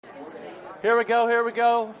Here we go, here we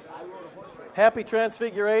go. Happy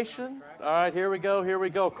Transfiguration. All right, here we go, here we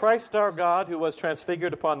go. Christ our God, who was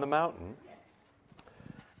transfigured upon the mountain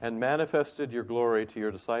and manifested your glory to your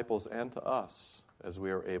disciples and to us as we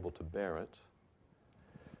are able to bear it,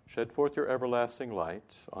 shed forth your everlasting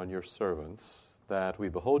light on your servants, that we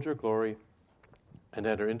behold your glory and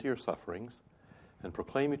enter into your sufferings and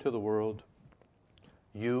proclaim you to the world,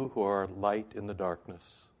 you who are light in the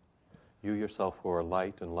darkness, you yourself who are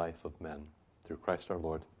light and life of men, through Christ our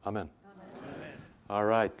Lord. Amen. Amen. All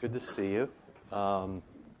right, good to see you.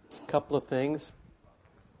 Couple of things.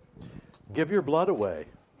 Give your blood away.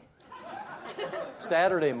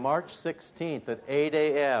 Saturday, March 16th at 8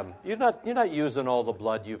 a.m. You're not using all the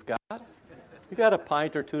blood you've got. You've got a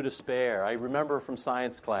pint or two to spare. I remember from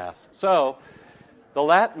science class. So, the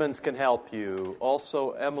Latmans can help you.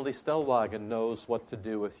 Also, Emily Stellwagen knows what to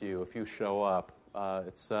do with you if you show up.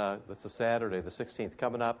 It's a Saturday, the 16th,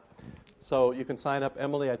 coming up. So you can sign up.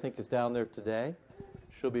 Emily, I think, is down there today.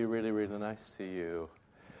 She'll be really, really nice to you.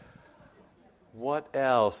 What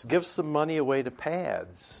else? Give some money away to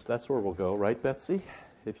pads. That's where we'll go, right, Betsy?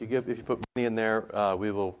 If you put money in there,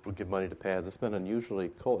 we'll give money to pads. It's been unusually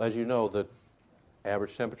cold. As you know, the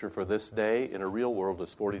average temperature for this day in a real world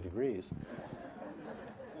is 40 degrees.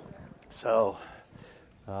 So,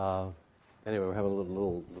 anyway, we're having a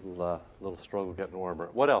little struggle getting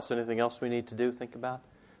warmer. What else? Anything else we need to do? Think about.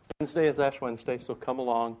 Wednesday is Ash Wednesday, so come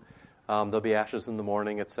along. There'll be ashes in the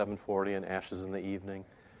morning at 7:40 and ashes in the evening,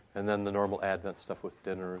 and then the normal Advent stuff with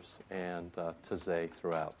dinners and Taizé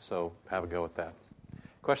throughout. So have a go at that.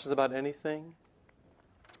 Questions about anything?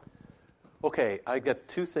 Okay, I got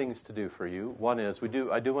two things to do for you. One is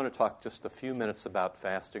I do want to talk just a few minutes about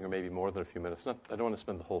fasting, or maybe more than a few minutes. I don't want to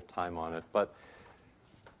spend the whole time on it, but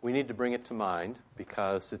we need to bring it to mind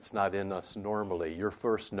because it's not in us normally. Your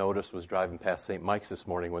first notice was driving past St. Mike's this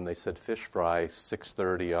morning when they said fish fry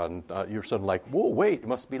 6:30 on. You're suddenly like, whoa, wait, it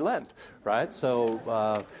must be Lent, right?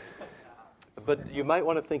 So, but you might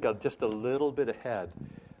want to think of just a little bit ahead.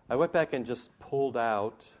 I went back and just pulled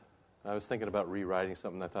out. I was thinking about rewriting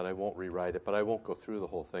something. I thought I won't rewrite it, but I won't go through the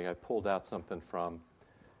whole thing. I pulled out something from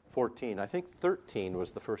 14. I think 13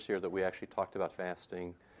 was the first year that we actually talked about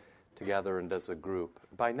fasting together and as a group.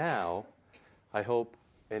 By now, I hope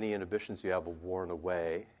any inhibitions you have are worn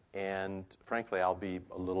away, and frankly, I'll be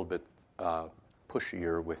a little bit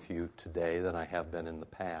pushier with you today than I have been in the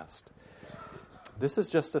past. This is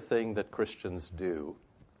just a thing that Christians do.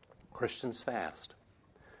 Christians fast.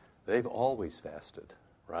 They've always fasted,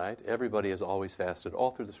 right? Everybody has always fasted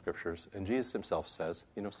all through the Scriptures, and Jesus himself says,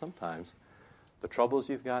 sometimes the troubles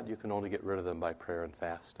you've got, you can only get rid of them by prayer and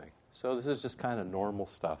fasting. So this is just kind of normal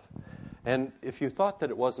stuff. And if you thought that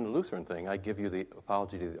it wasn't a Lutheran thing, I give you the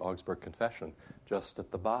apology to the Augsburg Confession just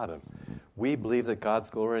at the bottom. We believe that God's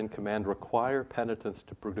glory and command require penitents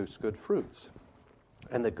to produce good fruits.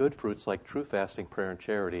 And the good fruits, like true fasting, prayer, and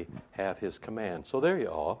charity, have his command. So there you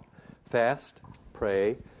are. Fast,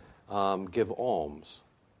 pray, give alms.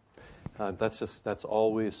 That's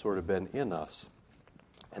always sort of been in us.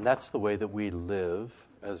 And that's the way that we live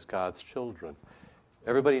as God's children.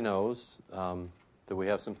 Everybody knows that we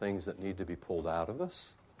have some things that need to be pulled out of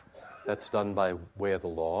us. That's done by way of the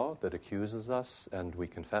law that accuses us, and we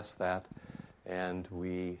confess that, and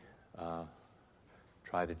we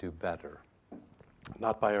try to do better.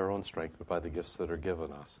 Not by our own strength, but by the gifts that are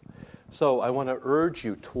given us. So I want to urge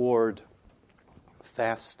you toward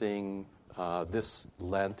fasting this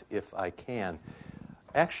Lent if I can.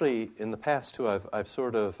 Actually, in the past, too, I've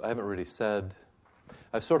sort of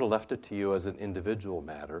left it to you as an individual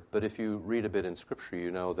matter, but if you read a bit in Scripture,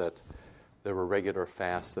 you know that there were regular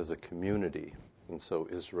fasts as a community, and so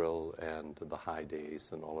Israel and the high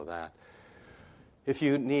days and all of that. If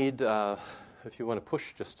you want to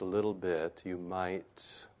push just a little bit, you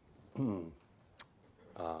might find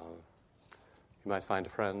a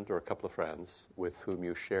friend or a couple of friends with whom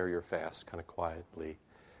you share your fast kind of quietly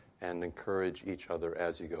and encourage each other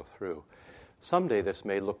as you go through. Someday this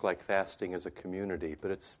may look like fasting as a community,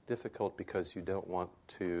 but it's difficult because you don't want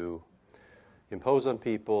to impose on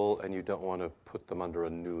people and you don't want to put them under a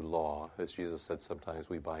new law. As Jesus said, sometimes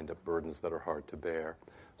we bind up burdens that are hard to bear.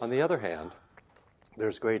 On the other hand,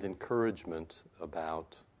 there's great encouragement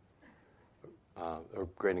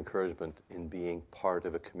in being part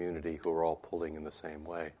of a community who are all pulling in the same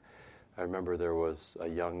way. I remember there was a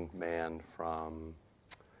young man from,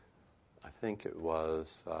 I think it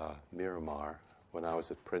was Miramar, when I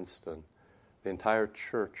was at Princeton. The entire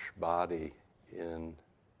church body in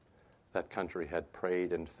that country had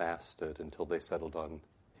prayed and fasted until they settled on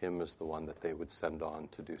him as the one that they would send on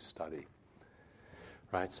to do study.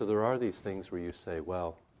 Right? So there are these things where you say,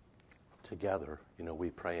 well, together, we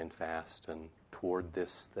pray and fast and toward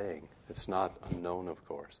this thing. It's not unknown, of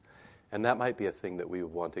course. And that might be a thing that we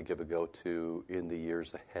would want to give a go to in the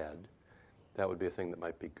years ahead. That would be a thing that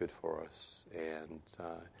might be good for us. And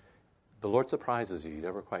the Lord surprises you. You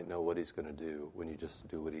never quite know what He's going to do when you just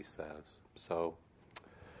do what He says. So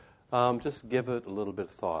just give it a little bit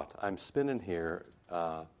of thought. I'm spinning here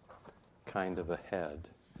kind of ahead,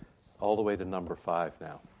 all the way to number 5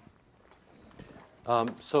 now.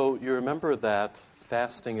 So you remember that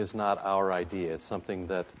fasting is not our idea. It's something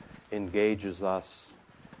that engages us,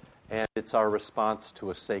 and it's our response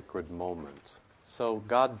to a sacred moment. So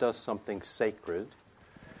God does something sacred.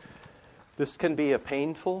 This can be a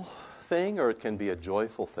painful thing or it can be a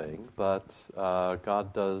joyful thing, but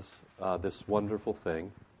God does this wonderful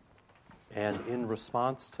thing. And in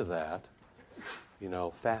response to that,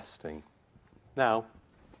 fasting. Now,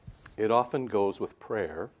 it often goes with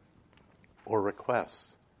prayer or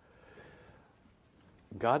requests.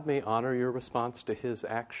 God may honor your response to His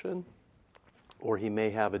action, or He may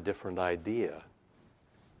have a different idea.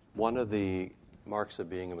 One of the marks of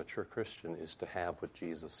being a mature Christian is to have what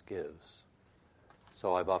Jesus gives.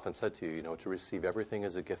 So I've often said to you, to receive everything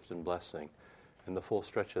as a gift and blessing. And the full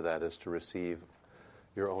stretch of that is to receive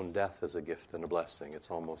your own death as a gift and a blessing. It's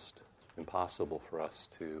almost impossible for us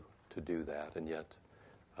to do that. And yet,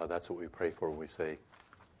 that's what we pray for when we say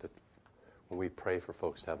that, when we pray for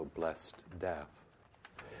folks to have a blessed death.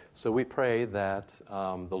 So we pray that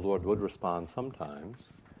the Lord would respond sometimes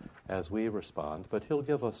as we respond, but He'll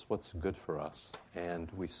give us what's good for us, and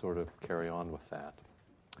we sort of carry on with that.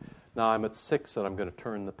 Now I'm at 6, and I'm going to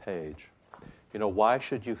turn the page. Why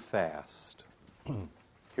should you fast?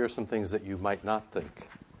 Here are some things that you might not think.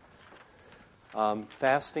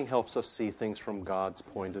 Fasting helps us see things from God's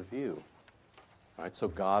point of view. All right, so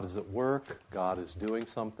God is at work, God is doing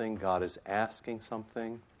something, God is asking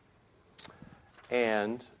something,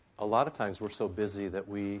 and a lot of times we're so busy that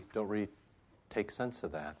we don't really take sense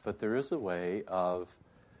of that. But there is a way of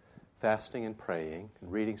fasting and praying,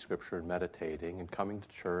 and reading Scripture and meditating and coming to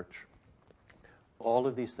church, all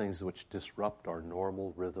of these things which disrupt our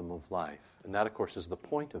normal rhythm of life. And that, of course, is the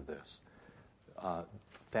point of this.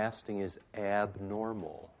 Fasting is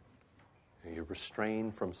abnormal. You're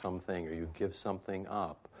restrained from something, or you give something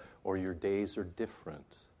up, or your days are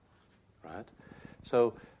different, right?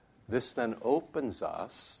 So this then opens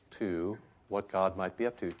us to what God might be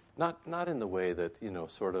up to. Not in the way that,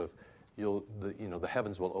 the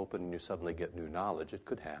heavens will open and you suddenly get new knowledge. It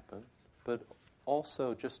could happen. But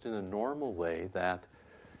also just in a normal way that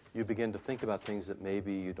you begin to think about things that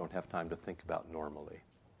maybe you don't have time to think about normally.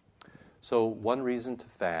 So one reason to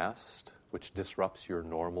fast, which disrupts your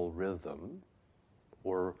normal rhythm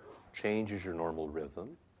or changes your normal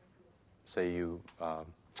rhythm, say you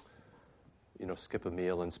skip a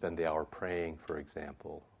meal and spend the hour praying, for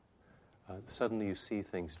example, suddenly you see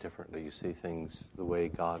things differently. You see things the way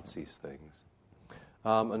God sees things.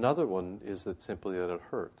 Another one is that simply that it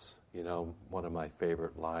hurts. One of my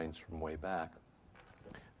favorite lines from way back,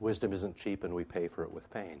 wisdom isn't cheap and we pay for it with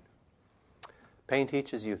pain. Pain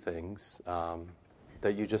teaches you things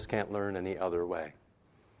that you just can't learn any other way.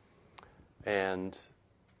 And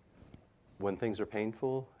when things are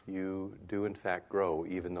painful, you do in fact grow,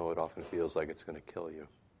 even though it often feels like it's going to kill you.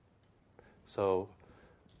 So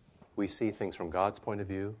we see things from God's point of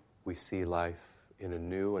view. We see life in a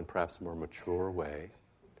new and perhaps more mature way.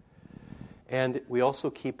 And we also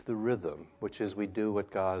keep the rhythm, which is we do what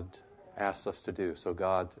God asks us to do. So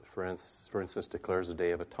God, for instance, declares a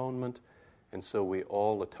day of atonement, and so we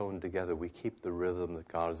all atone together. We keep the rhythm that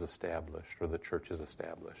God has established, or the church has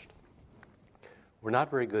established. We're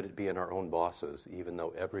not very good at being our own bosses, even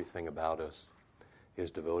though everything about us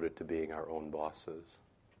is devoted to being our own bosses.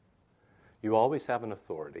 You always have an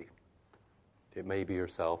authority. It may be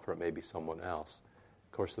yourself or it may be someone else.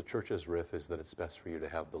 Of course, the church's riff is that it's best for you to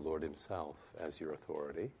have the Lord Himself as your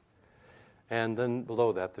authority. And then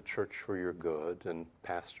below that, the church for your good, and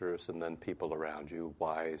pastors, and then people around you,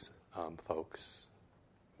 wise folks,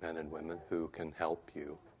 men and women who can help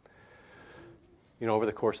you. Over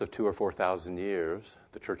the course of 2,000 or 4,000 years,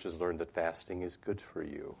 the church has learned that fasting is good for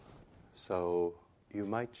you. So you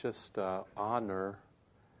might just honor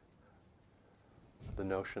the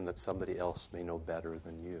notion that somebody else may know better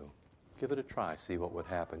than you. Give it a try, see what would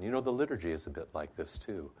happen. The liturgy is a bit like this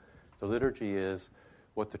too. The liturgy is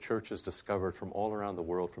what the church has discovered from all around the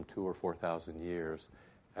world from 2,000 or 4,000 years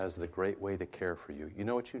as the great way to care for you. You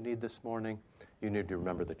know what you need this morning? You need to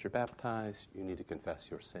remember that you're baptized. You need to confess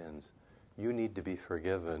your sins. You need to be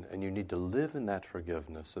forgiven, and you need to live in that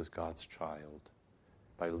forgiveness as God's child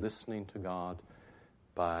by listening to God,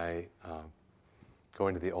 by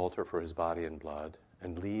going to the altar for his body and blood,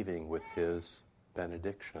 and leaving with his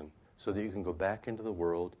benediction so that you can go back into the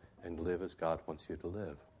world and live as God wants you to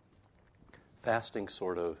live. Fasting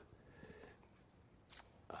sort of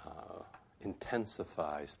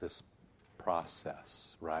intensifies this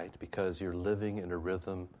process, right? Because you're living in a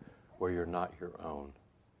rhythm where you're not your own.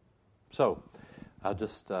 So, I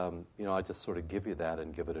just sort of give you that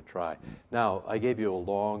and give it a try. Now, I gave you a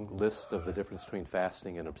long list of the difference between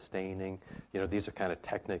fasting and abstaining. These are kind of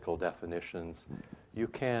technical definitions. You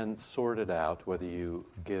can sort it out whether you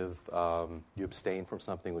you abstain from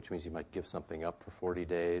something, which means you might give something up for 40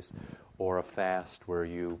 days, or a fast where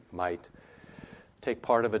you might take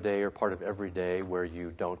part of a day or part of every day where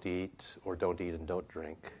you don't eat and don't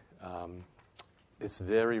drink. It's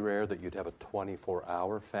very rare that you'd have a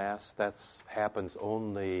 24-hour fast. That happens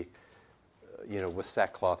only, with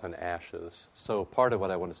sackcloth and ashes. So part of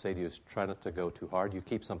what I want to say to you is try not to go too hard. You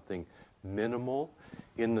keep something minimal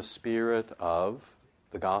in the spirit of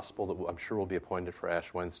the gospel that I'm sure will be appointed for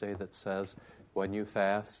Ash Wednesday that says, when you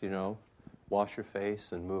fast, wash your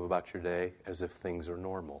face and move about your day as if things are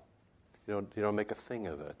normal. You don't make a thing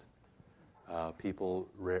of it. People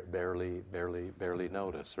barely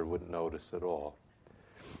notice or wouldn't notice at all.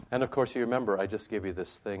 And of course, you remember, I just gave you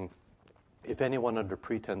this thing. If anyone under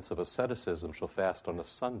pretense of asceticism shall fast on a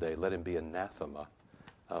Sunday, let him be anathema.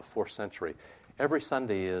 4th century. Every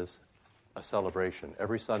Sunday is a celebration.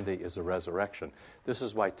 Every Sunday is a resurrection. This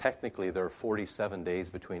is why technically there are 47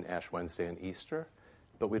 days between Ash Wednesday and Easter,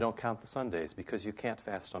 but we don't count the Sundays because you can't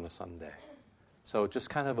fast on a Sunday. So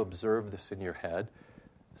just kind of observe this in your head.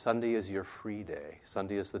 Sunday is your free day.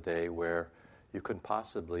 Sunday is the day where you couldn't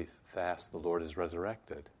possibly fast. The Lord is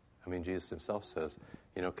resurrected. I mean, Jesus himself says,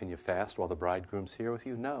 can you fast while the bridegroom's here with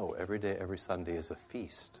you? No, every day, every Sunday is a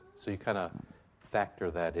feast. So you kind of factor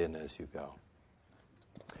that in as you go.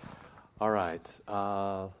 All right,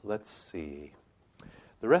 let's see.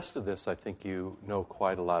 The rest of this I think you know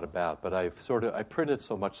quite a lot about, but I printed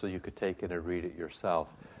so much so you could take it and read it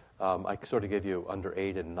yourself. I sort of gave you under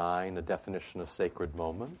 8 and 9 a definition of sacred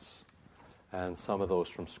moments, and some of those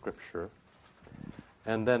from Scripture.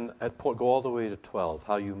 And then go all the way to 12,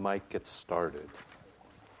 how you might get started.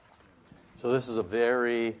 So this is a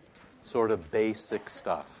very sort of basic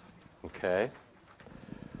stuff, okay?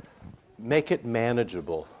 Make it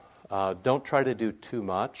manageable. Don't try to do too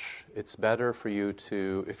much. It's better for you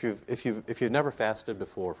to, if you've never fasted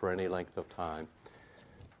before for any length of time,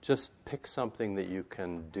 just pick something that you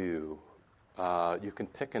can do. You can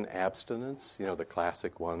pick an abstinence. The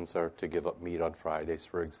classic ones are to give up meat on Fridays,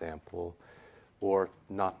 for example, or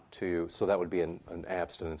not to. So that would be an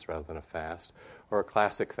abstinence rather than a fast. Or a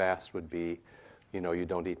classic fast would be, you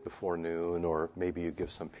don't eat before noon, or maybe you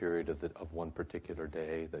give some period of one particular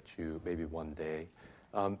day maybe one day.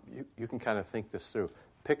 You can kind of think this through.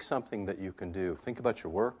 Pick something that you can do. Think about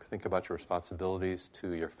your work. Think about your responsibilities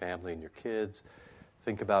to your family and your kids.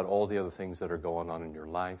 Think about all the other things that are going on in your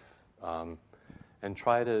life. And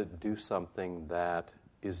try to do something that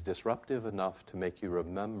is disruptive enough to make you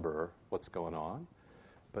remember what's going on,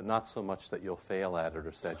 but not so much that you'll fail at it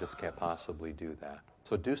or say, I just can't possibly do that.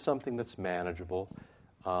 So do something that's manageable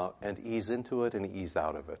and ease into it and ease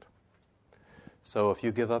out of it. So if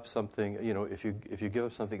you give up something, if you give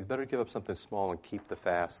up something, it's better to give up something small and keep the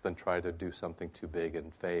fast than try to do something too big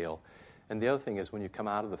and fail. And the other thing is when you come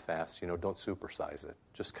out of the fast, don't supersize it.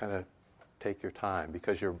 Just kind of take your time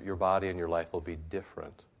because your body and your life will be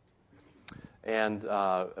different. And,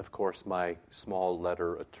 of course, my small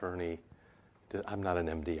letter attorney, I'm not an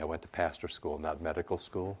MD. I went to pastor school, not medical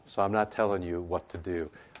school. So I'm not telling you what to do.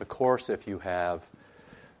 Of course, if you have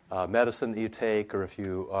medicine that you take, or if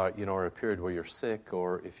you are in a period where you're sick,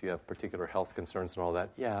 or if you have particular health concerns and all that,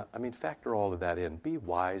 factor all of that in. Be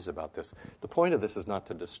wise about this. The point of this is not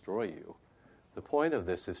to destroy you. The point of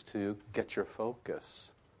this is to get your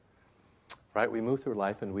focus. Right? We move through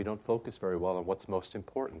life and we don't focus very well on what's most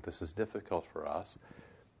important. This is difficult for us.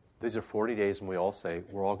 These are 40 days and we all say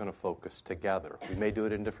we're all going to focus together. We may do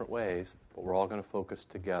it in different ways, but we're all going to focus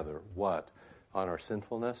together. What? On our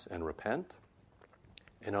sinfulness and repent,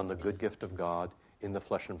 and on the good gift of God in the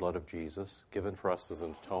flesh and blood of Jesus, given for us as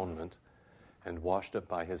an atonement, and washed up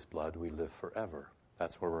by his blood, we live forever.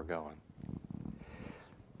 That's where we're going.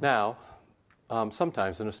 Now,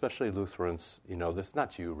 sometimes, and especially Lutherans, this is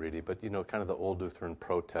not you really, but, kind of the old Lutheran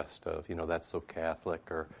protest of, that's so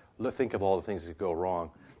Catholic, or think of all the things that go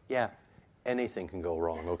wrong. Yeah, anything can go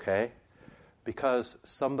wrong, okay? Because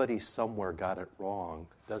somebody somewhere got it wrong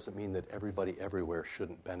doesn't mean that everybody everywhere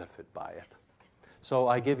shouldn't benefit by it. So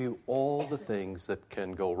I give you all the things that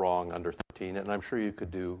can go wrong under 13, and I'm sure you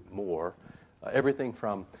could do more. Everything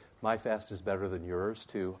from my fast is better than yours,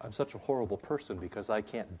 to I'm such a horrible person because I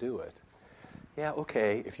can't do it. Yeah,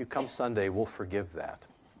 okay, if you come Sunday, we'll forgive that.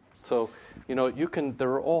 So, there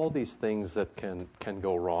are all these things that can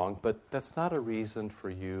go wrong, but that's not a reason for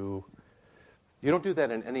you. You don't do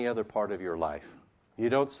that in any other part of your life. You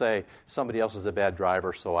don't say, somebody else is a bad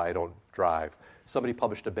driver, so I don't drive. Somebody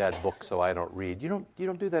published a bad book, so I don't read. You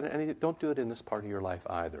don't do that don't do it in this part of your life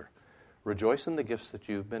either. Rejoice in the gifts that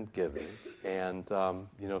you've been given and,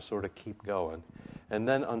 sort of keep going. And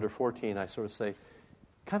then under 14, I sort of say,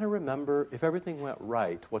 kind of remember, if everything went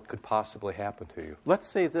right, what could possibly happen to you. Let's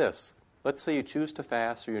say this. Let's say you choose to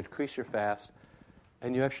fast or you increase your fast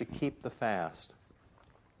and you actually keep the fast.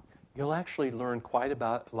 You'll actually learn quite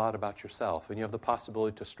a lot about yourself, and you have the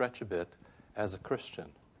possibility to stretch a bit as a Christian,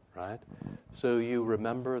 right? So you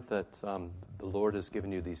remember that the Lord has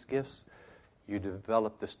given you these gifts. You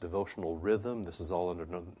develop this devotional rhythm. This is all under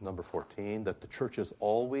number 14, that the church is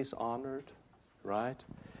always honored, right?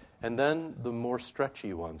 And then the more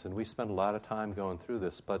stretchy ones, and we spend a lot of time going through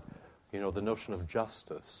this, but, the notion of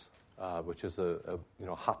justice, which is a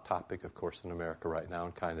hot topic, of course, in America right now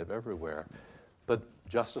and kind of everywhere. But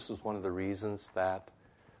justice was one of the reasons that,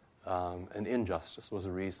 and injustice was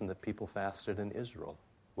a reason that people fasted in Israel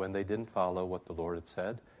when they didn't follow what the Lord had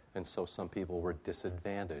said, and so some people were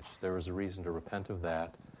disadvantaged. There was a reason to repent of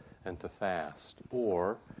that and to fast.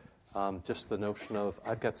 Or just the notion of,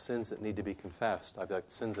 I've got sins that need to be confessed. I've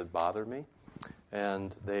got sins that bother me,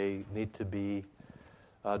 and they need to be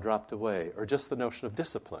dropped away. Or just the notion of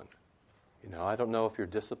discipline. I don't know if you're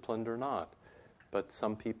disciplined or not, but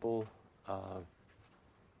some people...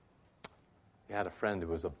 He had a friend who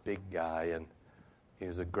was a big guy, and he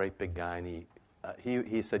was a great big guy, and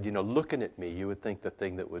he said, looking at me, you would think the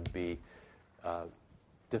thing that would be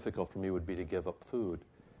difficult for me would be to give up food.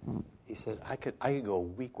 He said, I could go a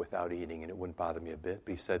week without eating, and it wouldn't bother me a bit.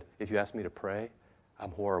 But he said, if you ask me to pray,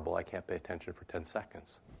 I'm horrible. I can't pay attention for 10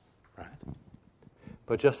 seconds, right?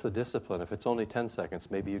 But just the discipline, if it's only 10 seconds,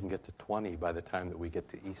 maybe you can get to 20 by the time that we get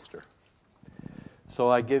to Easter. So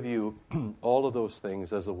I give you all of those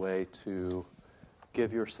things as a way to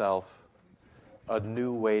give yourself a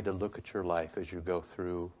new way to look at your life as you go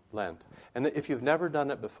through Lent. And if you've never done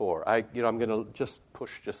it before, I'm going to just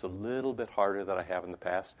push just a little bit harder than I have in the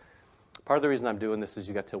past. Part of the reason I'm doing this is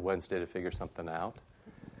you got till Wednesday to figure something out.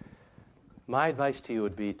 My advice to you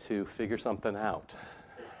would be to figure something out,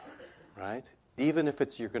 right? Even if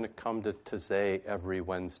you're going to come to Taizé every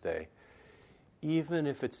Wednesday. Even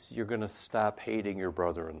if you're going to stop hating your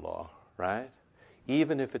brother-in-law, right?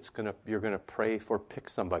 Even if you're going to pray for, pick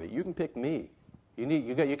somebody. You can pick me.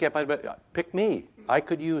 You can't find anybody. Pick me. I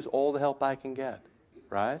could use all the help I can get,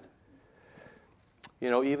 right?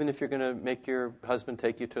 Even if you're going to make your husband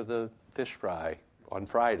take you to the fish fry on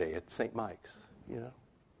Friday at St. Mike's,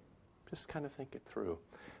 just kind of think it through.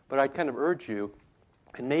 But I'd kind of urge you,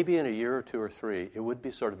 and maybe in a year or two or three, it would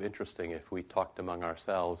be sort of interesting if we talked among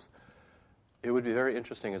ourselves. It would be very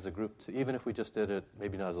interesting as a group, even if we just did it,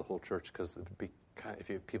 maybe not as a whole church, because it would be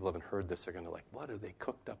people haven't heard this, they're going to what are they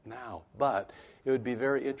cooked up now? But it would be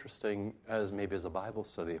very interesting as a Bible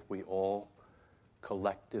study if we all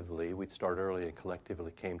collectively, we'd start early and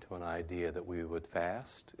collectively came to an idea that we would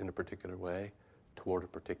fast in a particular way toward a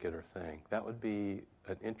particular thing. That would be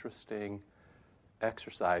an interesting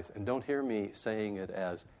exercise. And don't hear me saying it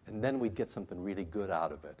as, and then we'd get something really good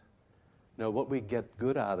out of it. No, what we get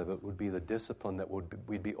good out of it would be the discipline that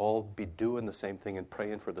we'd all be doing the same thing and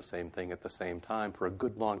praying for the same thing at the same time for a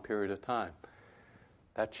good long period of time.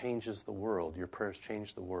 That changes the world. Your prayers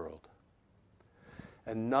change the world.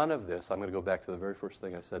 And none of this, I'm going to go back to the very first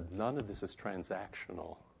thing I said, none of this is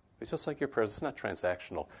transactional. It's just like your prayers. It's not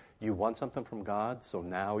transactional. You want something from God, so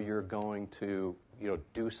now you're going to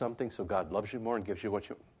do something so God loves you more and gives you what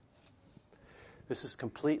you... This is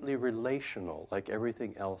completely relational, like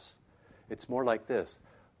everything else. It's more like this.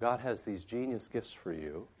 God has these genius gifts for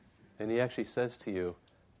you, and he actually says to you,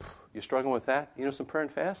 you struggling with that? Some prayer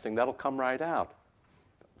and fasting, that'll come right out.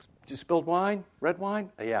 You spilled wine? Red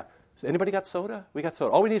wine? Yeah. Anybody got soda? We got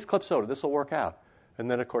soda. All we need is club soda. This will work out. And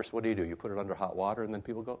then, of course, what do? You put it under hot water, and then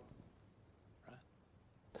people go,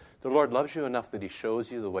 right? The Lord loves you enough that he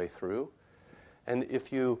shows you the way through. And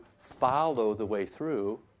if you follow the way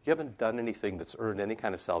through, you haven't done anything that's earned any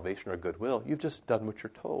kind of salvation or goodwill. You've just done what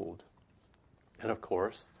you're told. And, of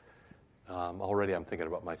course, already I'm thinking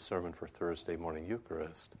about my sermon for Thursday morning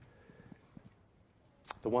Eucharist.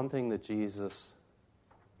 The one thing that Jesus...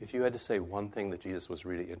 If you had to say one thing that Jesus was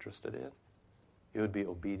really interested in, it would be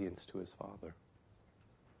obedience to his Father.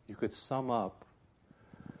 You could sum up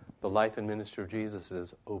the life and ministry of Jesus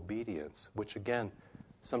as obedience, which, again,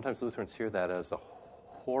 sometimes Lutherans hear that as a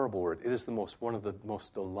horrible word. It is one of the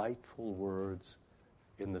most delightful words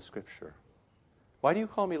in the Scripture. Why do you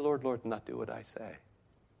call me Lord, Lord, and not do what I say?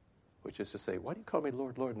 Which is to say, why do you call me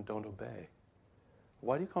Lord, Lord, and don't obey?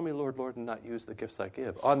 Why do you call me Lord, Lord, and not use the gifts I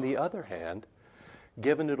give? On the other hand,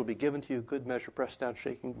 given it'll be given to you, good measure, pressed down,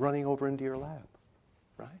 shaking, running over into your lap.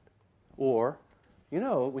 Right? Or,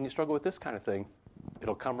 when you struggle with this kind of thing,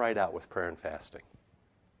 it'll come right out with prayer and fasting.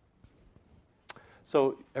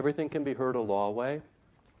 So everything can be heard a law way.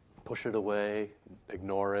 Push it away,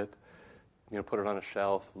 ignore it, put it on a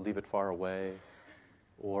shelf, leave it far away.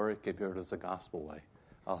 Or it can be heard as a gospel way.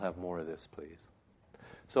 I'll have more of this, please.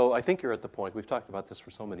 So I think you're at the point, we've talked about this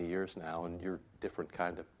for so many years now, and you're different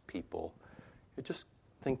kind of people. You just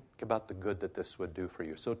think about the good that this would do for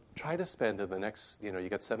you. So try to spend in the next, you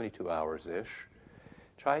got 72 hours-ish.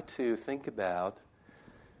 Try to think about,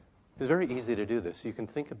 it's very easy to do this. You can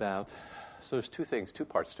think about, so there's two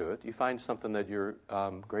parts to it. You find something that you're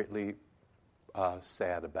greatly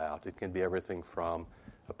sad about. It can be everything from,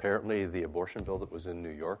 apparently the abortion bill that was in New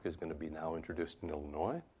York is going to be now introduced in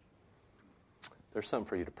Illinois. There's something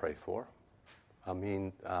for you to pray for. I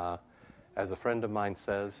mean, as a friend of mine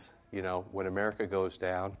says, when America goes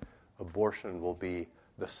down, abortion will be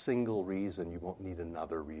the single reason you won't need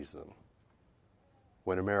another reason.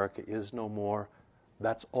 When America is no more,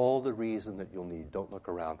 that's all the reason that you'll need. Don't look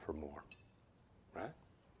around for more. Right?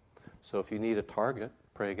 So if you need a target,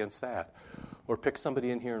 pray against that. Or pick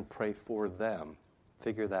somebody in here and pray for them.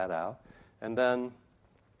 Figure that out. And then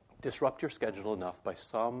disrupt your schedule enough by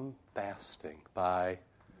some fasting, by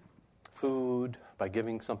food, by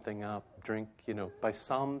giving something up, drink, by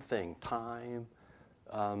something, time,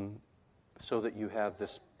 so that you have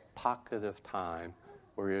this pocket of time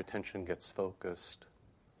where your attention gets focused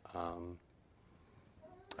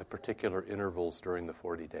at particular intervals during the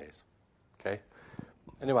 40 days. Okay?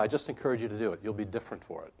 Anyway, I just encourage you to do it. You'll be different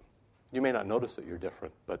for it. You may not notice that you're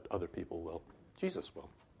different, but other people will. Jesus will.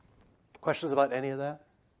 Questions about any of that?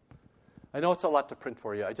 I know it's a lot to print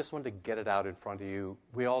for you. I just wanted to get it out in front of you.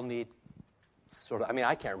 We all need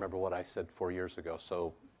I can't remember what I said 4 years ago,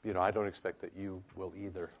 so, I don't expect that you will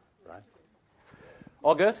either, right?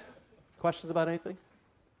 All good? Questions about anything?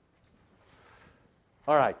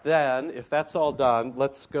 All right, then, if that's all done,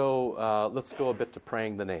 let's go a bit to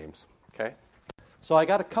praying the names, okay? So I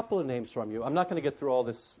got a couple of names from you. I'm not going to get through all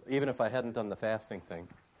this, even if I hadn't done the fasting thing.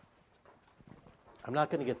 I'm not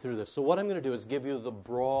going to get through this. So what I'm going to do is give you the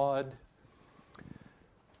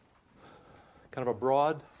kind of a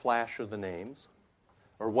broad flash of the names,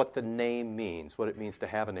 or what the name means, what it means to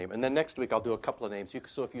have a name. And then next week I'll do a couple of names.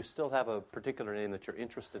 So if you still have a particular name that you're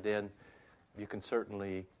interested in, you can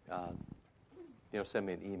certainly send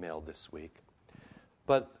me an email this week.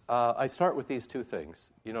 But I start with these two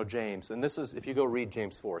things. James, and this is, if you go read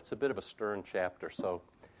James 4, it's a bit of a stern chapter, so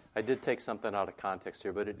I did take something out of context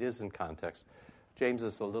here, but it is in context. James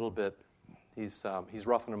is a little bit, he's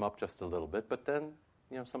roughing him up just a little bit, but then,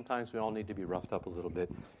 sometimes we all need to be roughed up a little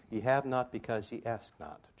bit. Ye have not because ye ask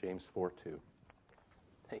not. James 4:2.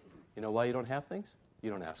 Hey, you know why you don't have things?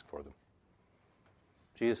 You don't ask for them.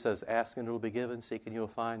 Jesus says, ask and it will be given, seek and you will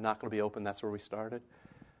find, knock and it will be open. That's where we started.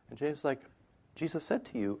 And James is like, Jesus said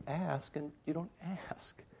to you, ask and you don't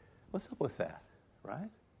ask. What's up with that,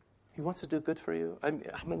 right? He wants to do good for you.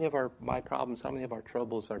 How many of my problems, how many of our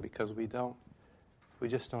troubles are because we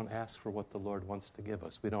just don't ask for what the Lord wants to give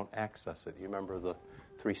us. We don't access it. You remember the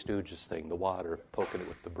Three Stooges thing, the water, poking it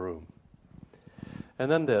with the broom.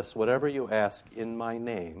 And then this, whatever you ask in my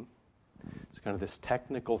name, it's kind of this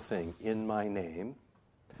technical thing, in my name,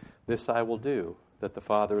 this I will do, that the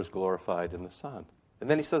Father is glorified in the Son. And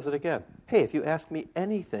then he says it again. Hey, if you ask me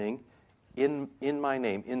anything in my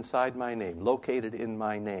name, inside my name, located in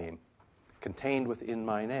my name, contained within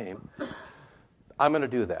my name, I'm going to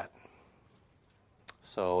do that.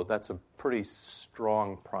 So that's a pretty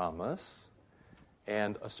strong promise,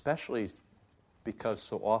 and especially because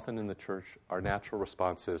so often in the church our natural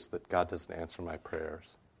response is that God doesn't answer my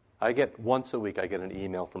prayers. Once a week I get an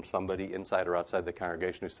email from somebody inside or outside the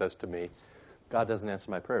congregation who says to me, God doesn't answer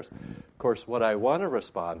my prayers. Of course, what I want to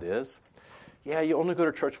respond is, yeah, you only go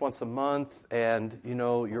to church once a month, and,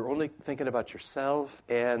 you're only thinking about yourself,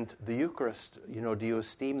 and the Eucharist, do you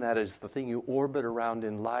esteem that as the thing you orbit around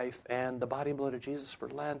in life, and the body and blood of Jesus for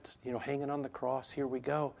Lent, hanging on the cross, here we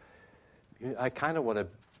go. I kind of want to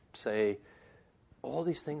say, all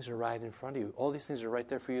these things are right in front of you. All these things are right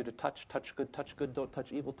there for you to touch. Touch good, don't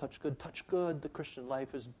touch evil, touch good, touch good. The Christian life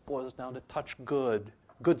boils down to touch good.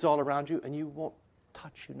 Good's all around you, and you won't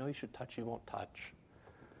touch. You should touch, you won't touch.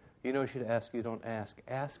 You should ask, you don't ask.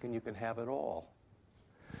 Ask and you can have it all.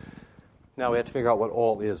 Now we have to figure out what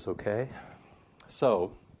all is, okay?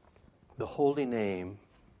 So, the holy name,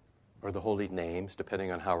 or the holy names,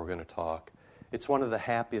 depending on how we're going to talk, it's one of the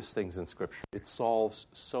happiest things in Scripture. It solves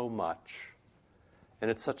so much,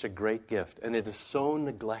 and it's such a great gift, and it is so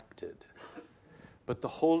neglected. But the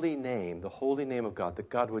holy name of God, that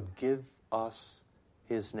God would give us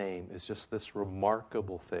His name, is just this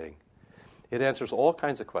remarkable thing. It answers all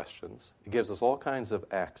kinds of questions. It gives us all kinds of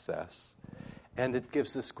access. And it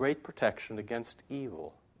gives this great protection against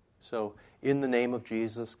evil. So, in the name of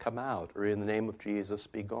Jesus, come out. Or in the name of Jesus,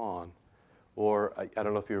 be gone. Or, I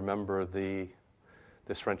don't know if you remember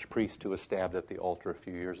this French priest who was stabbed at the altar a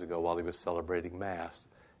few years ago while he was celebrating Mass.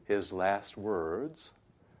 His last words,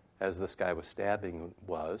 as this guy was stabbing,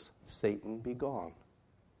 was, "Satan, be gone."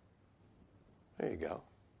 There you go.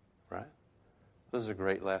 Right? Those are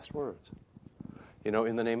great last words.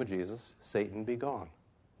 In the name of Jesus, Satan, be gone.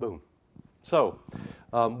 Boom. So,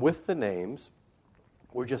 with the names,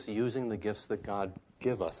 we're just using the gifts that God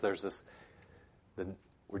give us.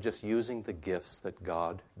 We're just using the gifts that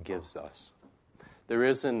God gives us. There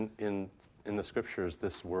is in the Scriptures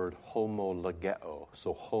this word homologeo.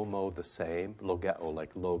 So homo, the same, logeo,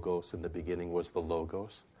 like logos. In the beginning was the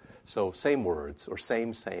logos. So same words or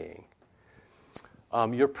same saying.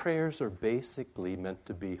 Your prayers are basically meant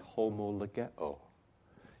to be homologeo.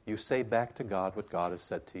 You say back to God what God has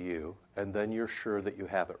said to you, and then you're sure that you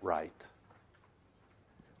have it right.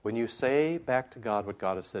 When you say back to God what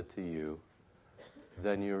God has said to you,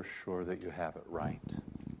 then you're sure that you have it right.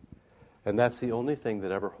 And that's the only thing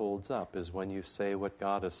that ever holds up, is when you say what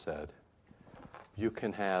God has said. You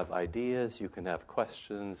can have ideas, you can have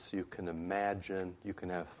questions, you can imagine, you can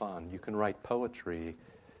have fun, you can write poetry,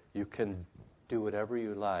 you can do whatever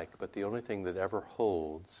you like, but the only thing that ever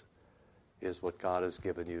holds is what God has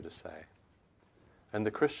given you to say. And the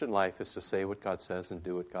Christian life is to say what God says and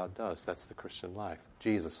do what God does. That's the Christian life.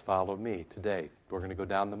 Jesus, follow me today. We're going to go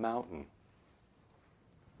down the mountain.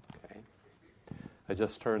 Okay. I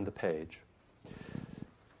just turned the page.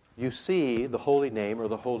 You see the holy name or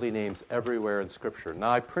the holy names everywhere in Scripture. Now,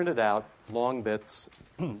 I printed out long bits.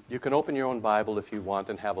 You can open your own Bible if you want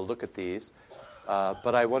and have a look at these.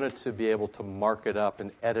 But I wanted to be able to mark it up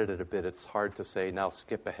and edit it a bit. It's hard to say, now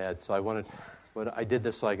skip ahead. So I did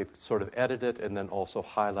this so I could sort of edit it and then also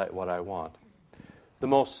highlight what I want. The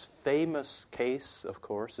most famous case, of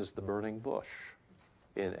course, is the burning bush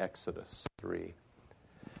in Exodus 3.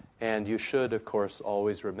 And you should, of course,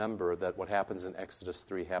 always remember that what happens in Exodus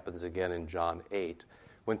 3 happens again in John 8.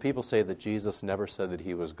 When people say that Jesus never said that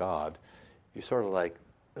he was God, you sort of like,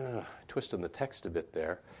 twisting the text a bit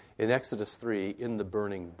there. In Exodus 3, in the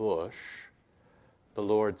burning bush, the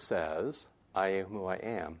Lord says, I am who I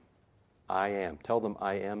am. I am. Tell them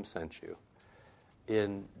I am sent you.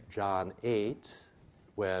 In John 8,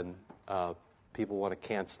 when people want to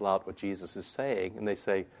cancel out what Jesus is saying, and they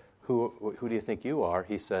say, who do you think you are?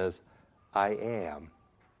 He says, I am.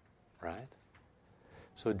 Right?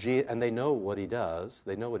 So, and they know what he does.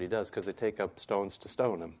 They know what he does because they take up stones to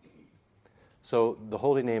stone him. So the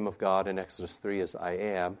holy name of God in Exodus 3 is I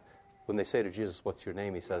am. When they say to Jesus, what's your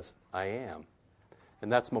name? He says, I am.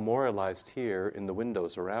 And that's memorialized here in the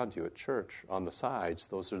windows around you at church on the sides.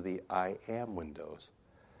 Those are the I am windows.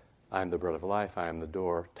 I am the bread of life. I am the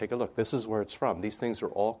door. Take a look. This is where it's from. These things are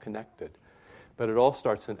all connected. But it all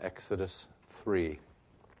starts in Exodus 3.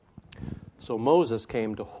 So Moses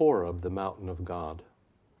came to Horeb, the mountain of God.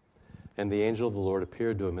 And the angel of the Lord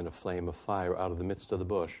appeared to him in a flame of fire out of the midst of the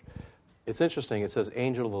bush. It's interesting. It says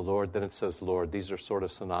angel of the Lord, then it says Lord. These are sort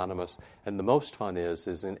of synonymous. And the most fun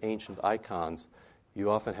is in ancient icons, you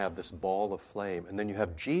often have this ball of flame, and then you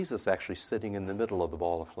have Jesus actually sitting in the middle of the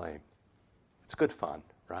ball of flame. It's good fun,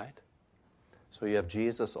 right? So you have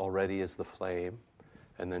Jesus already as the flame,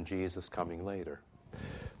 and then Jesus coming later.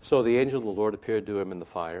 So the angel of the Lord appeared to him in the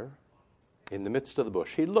fire, in the midst of the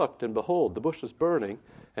bush. He looked, and behold, the bush was burning,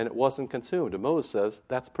 and it wasn't consumed. And Moses says,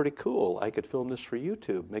 that's pretty cool. I could film this for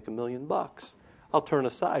YouTube, make $1 million. I'll turn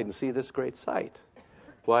aside and see this great sight.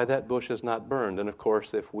 Why that bush is not burned. And of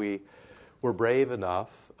course, if we were brave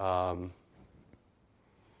enough,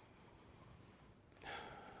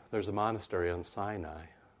 there's a monastery on Sinai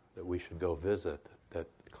that we should go visit that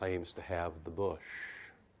claims to have the bush.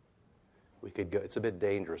 We could go. It's a bit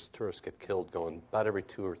dangerous. Tourists get killed going about every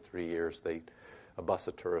 2 or 3 years. A bus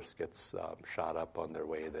of tourists gets shot up on their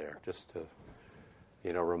way there, just to,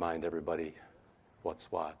 remind everybody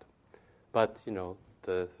what's what. But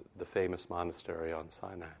the famous monastery on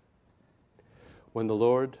Sinai. When the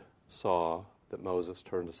Lord saw that Moses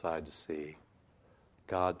turned aside to see,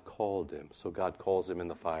 God called him. So God calls him in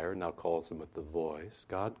the fire, now calls him with the voice.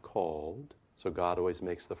 God called, so God always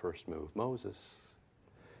makes the first move. Moses.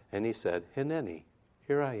 And he said, Hineni,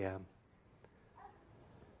 here I am.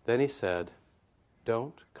 Then he said,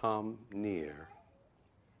 don't come near.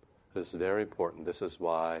 This is very important. This is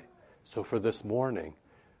why. So for this morning,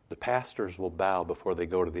 the pastors will bow before they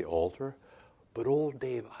go to the altar. But old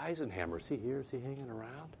Dave Eisenhammer, is he here? Is he hanging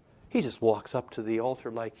around? He just walks up to the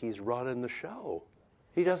altar like he's running the show.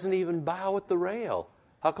 He doesn't even bow at the rail.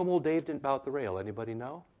 How come old Dave didn't bow at the rail? Anybody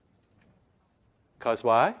know? Because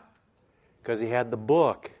why? Because he had the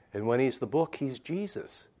book. And when he's the book, he's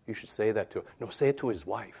Jesus. You should say that to him. No, say it to his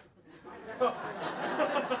wife.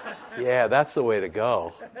 Yeah, that's the way to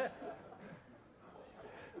go.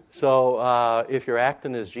 So if you're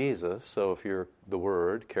acting as Jesus, so if you're the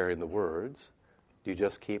Word, carrying the words, you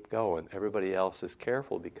just keep going. Everybody else is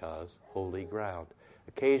careful because holy ground.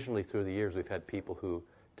 Occasionally through the years we've had people who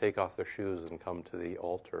take off their shoes and come to the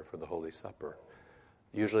altar for the Holy Supper.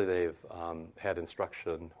 Usually they've had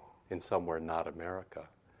instruction in somewhere not America.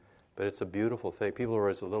 But it's a beautiful thing. People are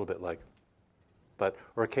always a little bit like,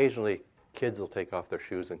 or occasionally kids will take off their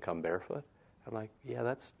shoes and come barefoot. I'm like,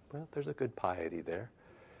 yeah, there's a good piety there.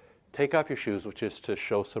 Take off your shoes, which is to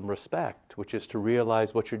show some respect, which is to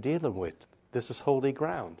realize what you're dealing with. This is holy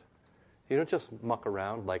ground. You don't just muck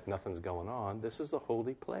around like nothing's going on. This is a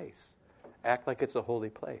holy place. Act like it's a holy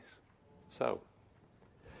place. So,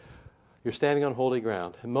 you're standing on holy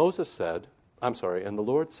ground. And and the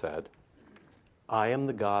Lord said, I am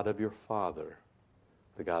the God of your father,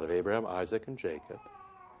 the God of Abraham, Isaac, and Jacob.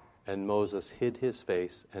 And Moses hid his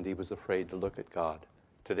face, and he was afraid to look at God.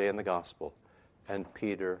 Today in the gospel. And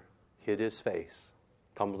Peter hid his face,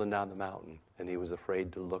 tumbling down the mountain, and he was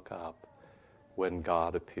afraid to look up when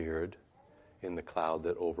God appeared in the cloud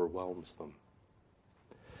that overwhelms them.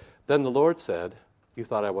 Then the Lord said, you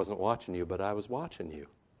thought I wasn't watching you, but I was watching you.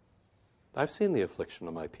 I've seen the affliction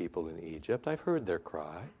of my people in Egypt. I've heard their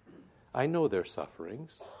cry. I know their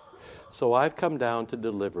sufferings. So I've come down to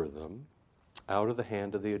deliver them out of the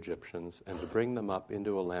hand of the Egyptians and to bring them up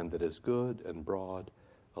into a land that is good and broad,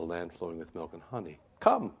 a land flowing with milk and honey.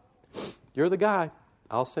 Come, you're the guy.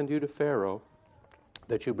 I'll send you to Pharaoh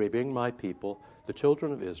that you may bring my people, the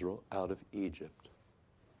children of Israel, out of Egypt.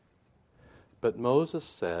 But Moses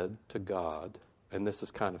said to God, and this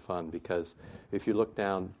is kind of fun because if you look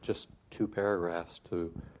down just 2 paragraphs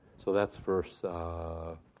so that's verse,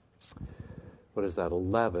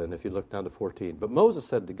 11, if you look down to 14. But Moses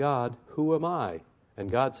said to God, who am I?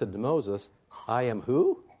 And God said to Moses, I am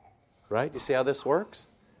who? Right? You see how this works?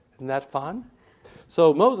 Isn't that fun?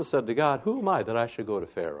 So Moses said to God, who am I that I should go to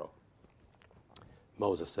Pharaoh?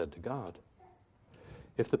 Moses said to God,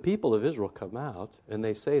 if the people of Israel come out and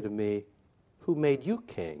they say to me, who made you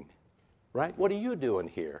king? Right? What are you doing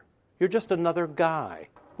here? You're just another guy.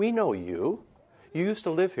 We know you. You used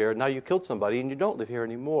to live here, now you killed somebody, and you don't live here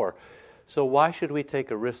anymore. So why should we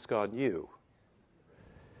take a risk on you?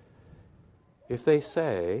 If they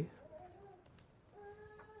say,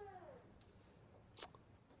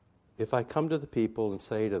 if I come to the people and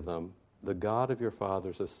say to them, the God of your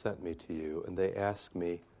fathers has sent me to you, and they ask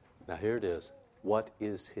me, now here it is, what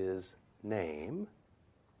is his name?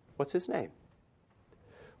 What's his name?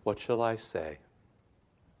 What shall I say?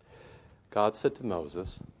 God said to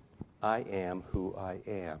Moses, I am who I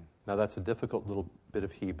am. Now that's a difficult little bit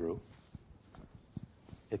of Hebrew.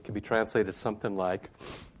 It can be translated something like,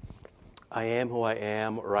 I am who I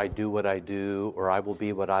am, or I do what I do, or I will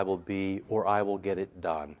be what I will be, or I will get it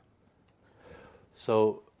done.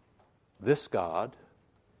 So this God,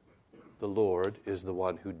 the Lord, is the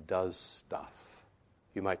one who does stuff.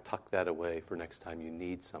 You might tuck that away for next time you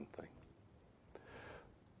need something.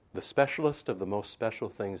 The specialist of the most special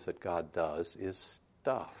things that God does is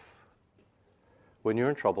stuff. When you're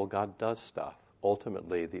in trouble, God does stuff.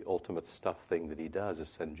 Ultimately, the ultimate stuff thing that he does is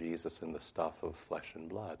send Jesus in the stuff of flesh and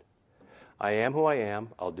blood. I am who I am.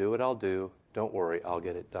 I'll do what I'll do. Don't worry, I'll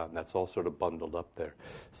get it done. That's all sort of bundled up there.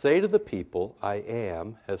 Say to the people, I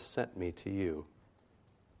am has sent me to you.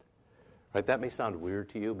 Right? That may sound weird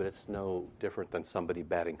to you, but it's no different than somebody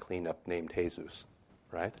batting cleanup named Jesus.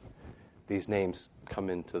 Right? These names come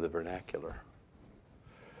into the vernacular.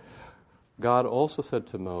 God also said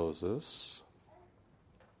to Moses,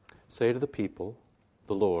 say to the people,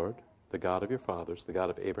 the Lord, the God of your fathers, the God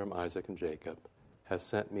of Abraham, Isaac, and Jacob, has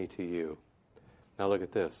sent me to you. Now look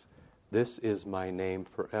at this. This is my name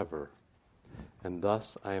forever, and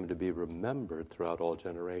thus I am to be remembered throughout all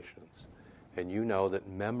generations. And you know that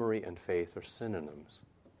memory and faith are synonyms.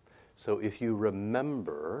 So if you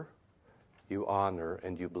remember, you honor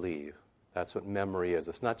and you believe. That's what memory is.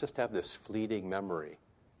 It's not just to have this fleeting memory.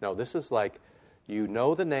 No, this is like you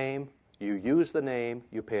know the name, you use the name,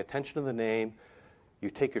 you pay attention to the name, You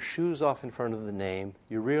take your shoes off in front of the name.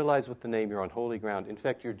 You realize with the name you're on holy ground. In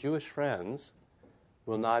fact, your Jewish friends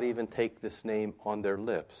will not even take this name on their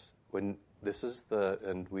lips. When this is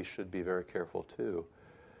and we should be very careful too,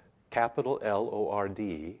 capital Lord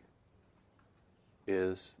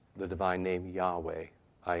is the divine name Yahweh.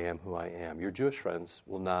 I am who I am. Your Jewish friends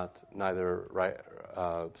will neither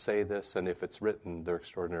say this, and if it's written, they're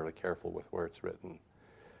extraordinarily careful with where it's written.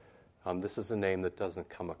 This is a name that doesn't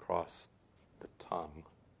come across the tongue,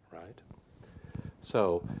 right?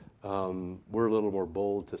 So we're a little more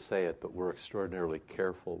bold to say it, but we're extraordinarily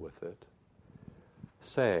careful with it.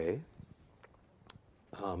 Say,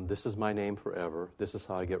 this is my name forever. This is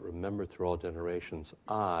how I get remembered through all generations.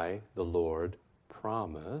 I, the Lord,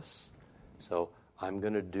 promise. So I'm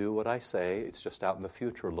going to do what I say. It's just out in the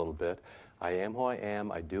future a little bit. I am who I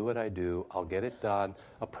am. I do what I do. I'll get it done.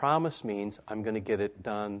 A promise means I'm going to get it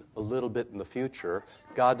done a little bit in the future.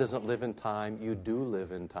 God doesn't live in time. You do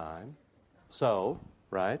live in time. So,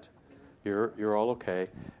 right, you're all okay.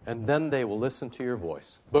 And then they will listen to your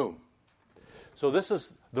voice. Boom. So this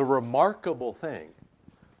is the remarkable thing,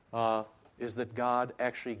 is that God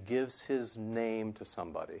actually gives his name to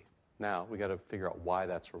somebody. Now, we got to figure out why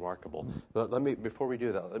that's remarkable. But before we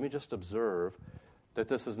do that, let me just observe that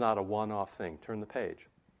this is not a one-off thing. Turn the page.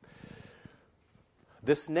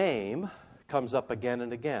 This name comes up again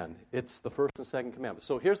and again. It's the first and second commandment.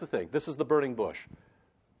 So here's the thing. This is the burning bush.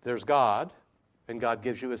 There's God, and God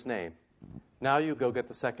gives you his name. Now you go get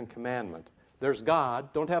the second commandment. There's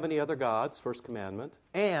God. Don't have any other gods, first commandment.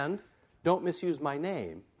 And don't misuse my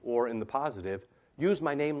name, or in the positive, use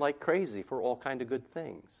my name like crazy for all kind of good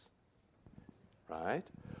things. Right?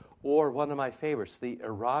 Or one of my favorites, the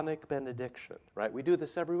Aaronic benediction, right? We do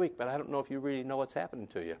this every week, but I don't know if you really know what's happening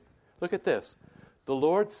to you. Look at this. The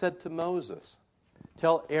Lord said to Moses,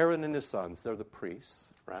 tell Aaron and his sons, they're the priests,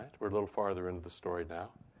 right? We're a little farther into the story now.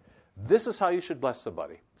 This is how you should bless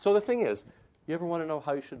somebody. So the thing is, you ever want to know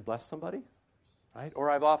how you should bless somebody? Right?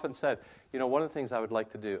 Or I've often said, one of the things I would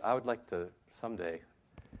like to do, I would like to someday,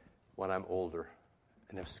 when I'm older,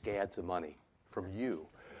 and have scads of money from you,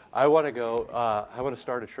 I want to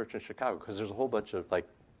start a church in Chicago because there's a whole bunch of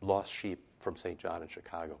lost sheep from St. John in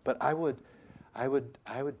Chicago. But I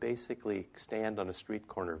would basically stand on a street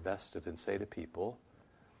corner vested and say to people,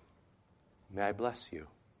 may I bless you?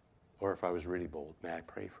 Or if I was really bold, may I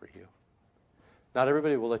pray for you? Not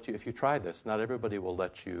everybody will let you, if you try this, not everybody will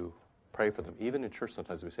let you pray for them. Even in church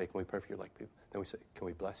sometimes we say, can we pray for you like people? Then we say, can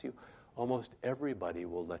we bless you? Almost everybody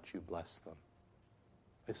will let you bless them.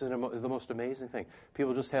 It's the most amazing thing.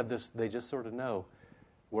 People just have this, they just sort of know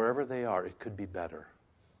wherever they are, it could be better.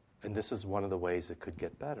 And this is one of the ways it could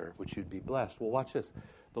get better, which you'd be blessed. Well, watch this.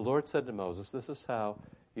 The Lord said to Moses, this is how,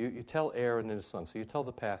 you tell Aaron and his sons, so you tell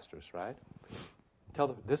the pastors, right? Tell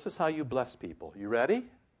them, this is how you bless people. You ready?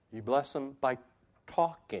 You bless them by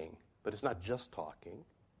talking, but it's not just talking.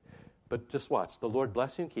 But just watch. The Lord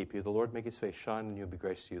bless you and keep you. The Lord make his face shine on you and be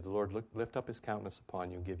gracious to you. The Lord lift up his countenance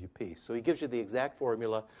upon you and give you peace. So he gives you the exact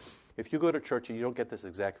formula. If you go to church and you don't get this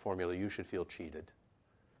exact formula, you should feel cheated.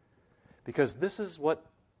 Because this is what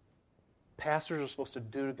pastors are supposed to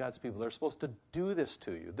do to God's people. They're supposed to do this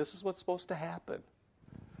to you. This is what's supposed to happen.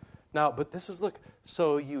 Now, but this is, look,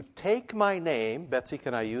 so you take my name. Betsy,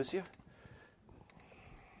 can I use you?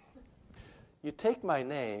 You take my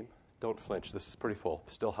name. Don't flinch. This is pretty full.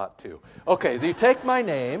 Still hot, too. Okay, you take my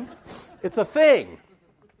name. It's a thing.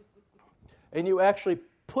 And you actually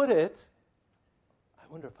put it.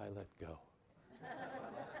 I wonder if I let go.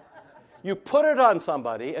 You put it on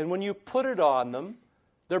somebody, and when you put it on them,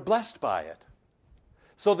 they're blessed by it.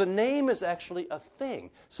 So the name is actually a thing.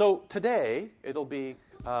 So today, it'll be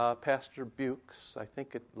Pastor Bukes, I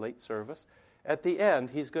think at late service. At the end,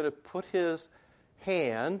 he's going to put his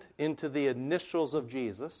hand into the initials of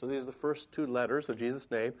Jesus. So these are the first two letters of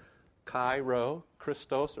Jesus' name, Chi Rho,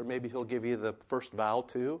 Christos, or maybe he'll give you the first vowel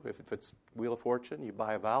too. If it's Wheel of Fortune, you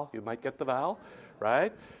buy a vowel, you might get the vowel,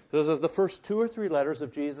 right? Those are the first 2 or 3 letters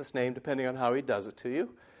of Jesus' name, depending on how he does it to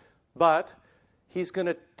you. But he's going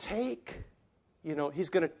to take,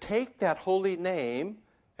 that holy name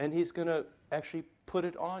and he's going to actually put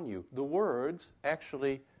it on you. The words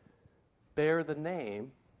actually bear the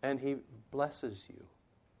name, and he blesses you.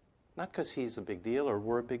 Not because he's a big deal or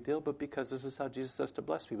we're a big deal, but because this is how Jesus says to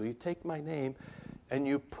bless people. You take my name and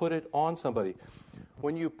you put it on somebody.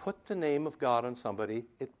 When you put the name of God on somebody,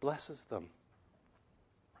 it blesses them.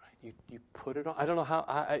 Right? You put it on. I don't know how.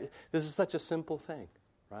 This is such a simple thing,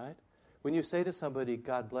 right? When you say to somebody,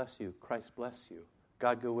 God bless you, Christ bless you,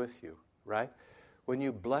 God go with you, right? When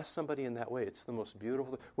you bless somebody in that way, it's the most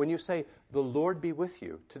beautiful. When you say, the Lord be with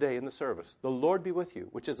you today in the service, the Lord be with you,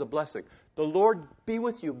 which is a blessing. The Lord be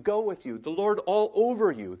with you, go with you, the Lord all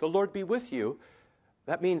over you, the Lord be with you.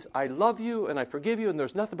 That means I love you and I forgive you and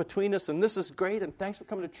there's nothing between us and this is great and thanks for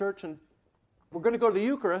coming to church and we're going to go to the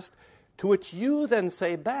Eucharist, to which you then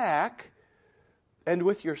say back, and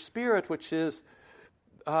with your spirit, which is,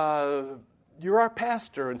 you're our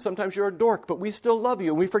pastor, and sometimes you're a dork, but we still love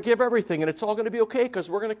you, and we forgive everything, and it's all going to be okay because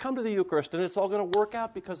we're going to come to the Eucharist, and it's all going to work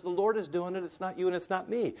out because the Lord is doing it. It's not you and it's not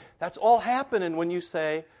me. That's all happening when you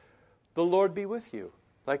say, the Lord be with you.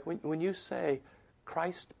 Like when you say,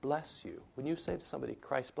 Christ bless you. When you say to somebody,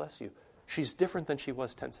 Christ bless you, she's different than she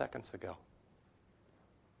was 10 seconds ago.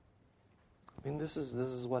 I mean, this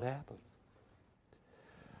is what happens.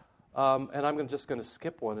 And I'm just going to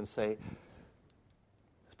skip one and say,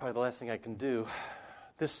 it's probably the last thing I can do.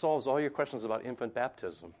 This solves all your questions about infant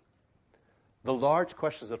baptism. The large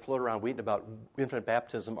questions that float around Wheaton about infant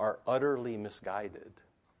baptism are utterly misguided,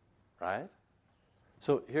 right?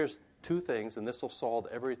 So here's two things, and this will solve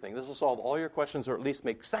everything. This will solve all your questions, or at least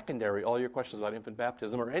make secondary all your questions about infant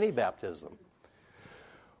baptism or any baptism.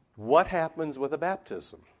 What happens with a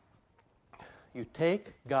baptism? You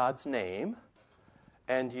take God's name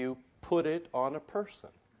and you put it on a person.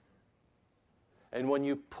 And when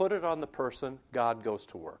you put it on the person, God goes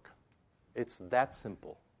to work. It's that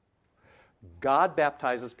simple. God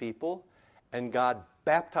baptizes people, and God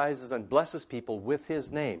baptizes and blesses people with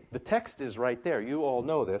His name. The text is right there. You all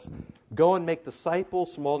know this. Go and make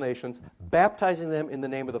disciples from all nations, baptizing them in the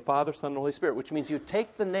name of the Father, Son, and Holy Spirit, which means you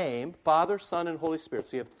take the name, Father, Son, and Holy Spirit.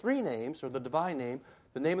 So you have three names, or the divine name,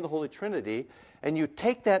 the name of the Holy Trinity, and you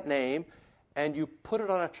take that name and you put it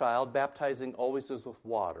on a child. Baptizing always is with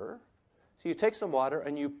water. So you take some water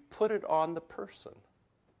and you put it on the person.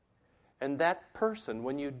 And that person,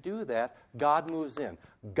 when you do that, God moves in.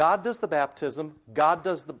 God does the baptism. God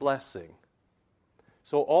does the blessing.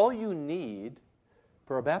 So all you need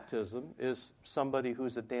for a baptism is somebody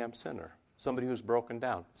who's a damn sinner, somebody who's broken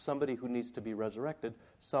down, somebody who needs to be resurrected,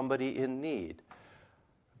 somebody in need.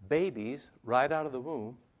 Babies, right out of the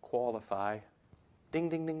womb, qualify. Ding,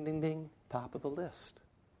 ding, ding, ding, ding, top of the list.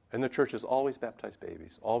 And the church has always baptized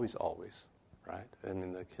babies, always, always, right?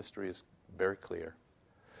 And the history is very clear.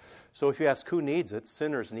 So if you ask who needs it,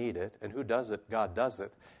 sinners need it. And who does it? God does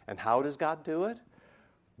it. And how does God do it?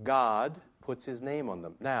 God puts His name on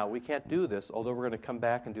them. Now, we can't do this, although we're going to come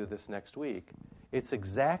back and do this next week. It's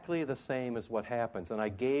exactly the same as what happens. And I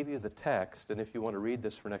gave you the text, and if you want to read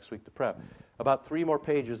this for next week to prep, about 3 more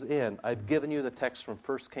pages in, I've given you the text from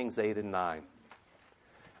 1 Kings 8 and 9.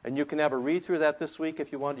 And you can have a read through that this week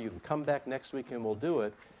if you want to. You can come back next week and we'll do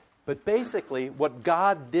it. But basically, what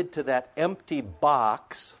God did to that empty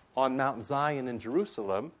box on Mount Zion in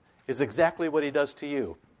Jerusalem is exactly what He does to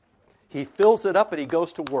you. He fills it up and He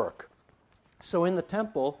goes to work. So in the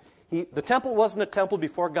temple, the temple wasn't a temple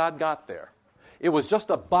before God got there. It was just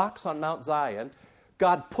a box on Mount Zion.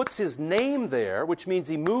 God puts His name there, which means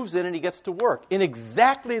He moves in and He gets to work. In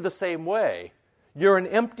exactly the same way, you're an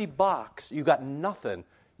empty box. You got nothing.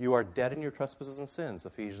 You are dead in your trespasses and sins,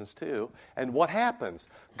 Ephesians 2. And what happens?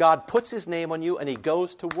 God puts His name on you and He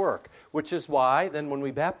goes to work, which is why then when we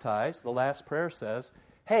baptize, the last prayer says,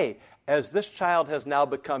 hey, as this child has now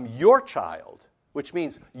become your child, which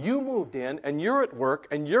means you moved in and you're at work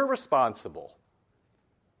and you're responsible,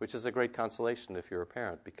 which is a great consolation if you're a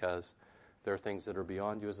parent, because there are things that are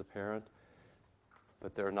beyond you as a parent,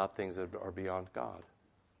 but there are not things that are beyond God.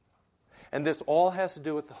 And this all has to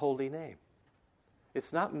do with the holy name.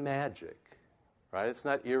 It's not magic, right? It's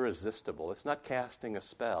not irresistible. It's not casting a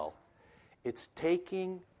spell. It's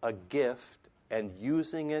taking a gift and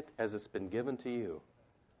using it as it's been given to you,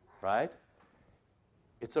 right?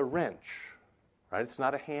 It's a wrench, right? It's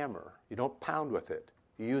not a hammer. You don't pound with it.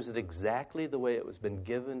 You use it exactly the way it was been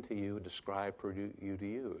given to you, described for you to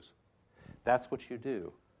use. That's what you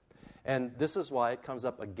do. And this is why it comes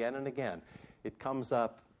up again and again. It comes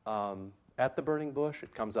up at the burning bush.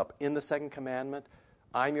 It comes up in the second commandment.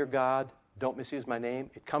 I'm your God. Don't misuse my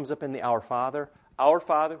name. It comes up in the Our Father. Our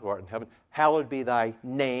Father, who art in heaven, hallowed be thy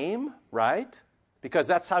name, right? Because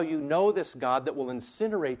that's how you know this God that will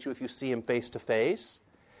incinerate you if you see Him face to face.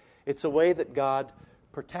 It's a way that God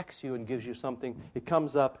protects you and gives you something. It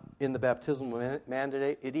comes up in the baptismal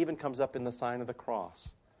mandate. It even comes up in the sign of the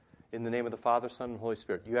cross. In the name of the Father, Son, and Holy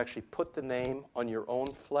Spirit. You actually put the name on your own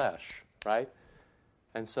flesh, right?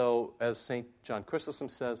 And so, as St. John Chrysostom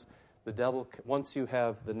says, the devil, once you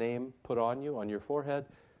have the name put on you, on your forehead,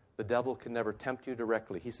 the devil can never tempt you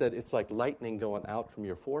directly. He said it's like lightning going out from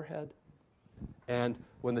your forehead And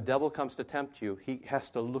when the devil comes to tempt you, he has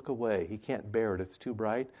to look away. He can't bear it. It's too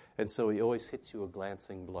bright. And so he always hits you a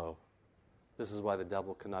glancing blow. This is why the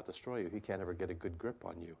devil cannot destroy you. He can't ever get a good grip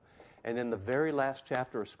on you. And in the very last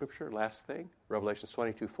chapter of Scripture, last thing, Revelation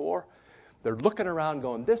 22:4, they're looking around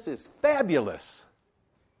going, this is fabulous.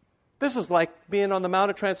 This is like being on the Mount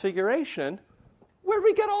of Transfiguration. Where'd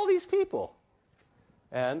we get all these people?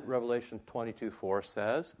 And Revelation 22:4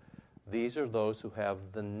 says, these are those who have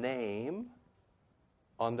the name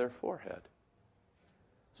on their forehead.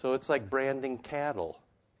 So it's like branding cattle.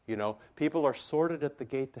 You know, people are sorted at the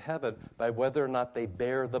gate to heaven by whether or not they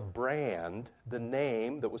bear the brand, the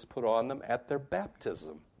name that was put on them at their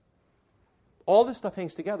baptism. All this stuff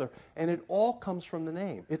hangs together, and it all comes from the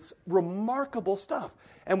name. It's remarkable stuff,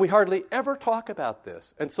 and we hardly ever talk about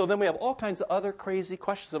this. And so then we have all kinds of other crazy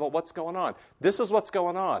questions about what's going on. This is what's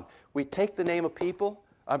going on. We take the name of people,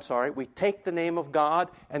 we take the name of God,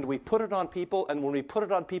 and we put it on people, and when we put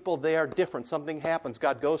it on people, they are different. Something happens.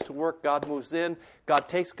 God goes to work. God moves in. God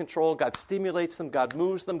takes control. God stimulates them. God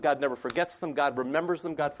moves them. God never forgets them. God remembers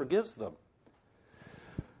them. God forgives them.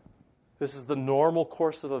 This is the normal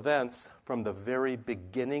course of events from the very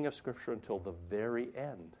beginning of Scripture until the very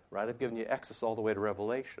end, right? I've given you Exodus all the way to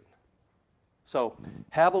Revelation. So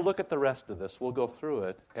have a look at the rest of this. We'll go through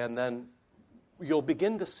it, and then you'll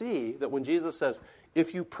begin to see that when Jesus says,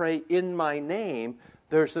 if you pray in my name,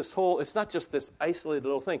 there's this whole, it's not just this isolated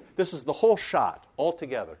little thing. This is the whole shot all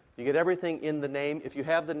together. You get everything in the name. If you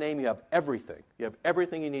have the name, you have everything. You have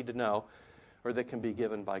everything you need to know or that can be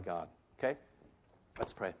given by God. Okay?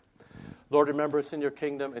 Let's pray. Lord, remember us in your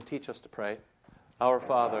kingdom and teach us to pray. Our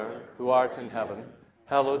Father, who art in heaven,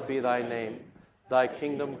 hallowed be thy name. Thy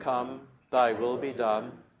kingdom come, thy will be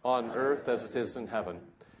done, on earth as it is in heaven.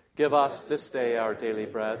 Give us this day our daily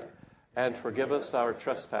bread, and forgive us our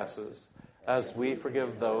trespasses, as we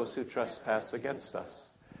forgive those who trespass against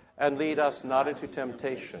us. And lead us not into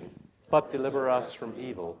temptation, but deliver us from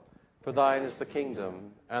evil. For thine is the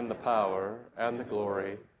kingdom, and the power, and the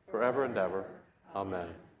glory, forever and ever. Amen.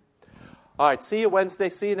 All right, see you Wednesday.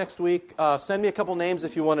 See you next week. Send me a couple names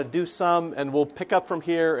if you want to do some, and we'll pick up from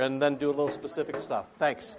here and then do a little specific stuff. Thanks.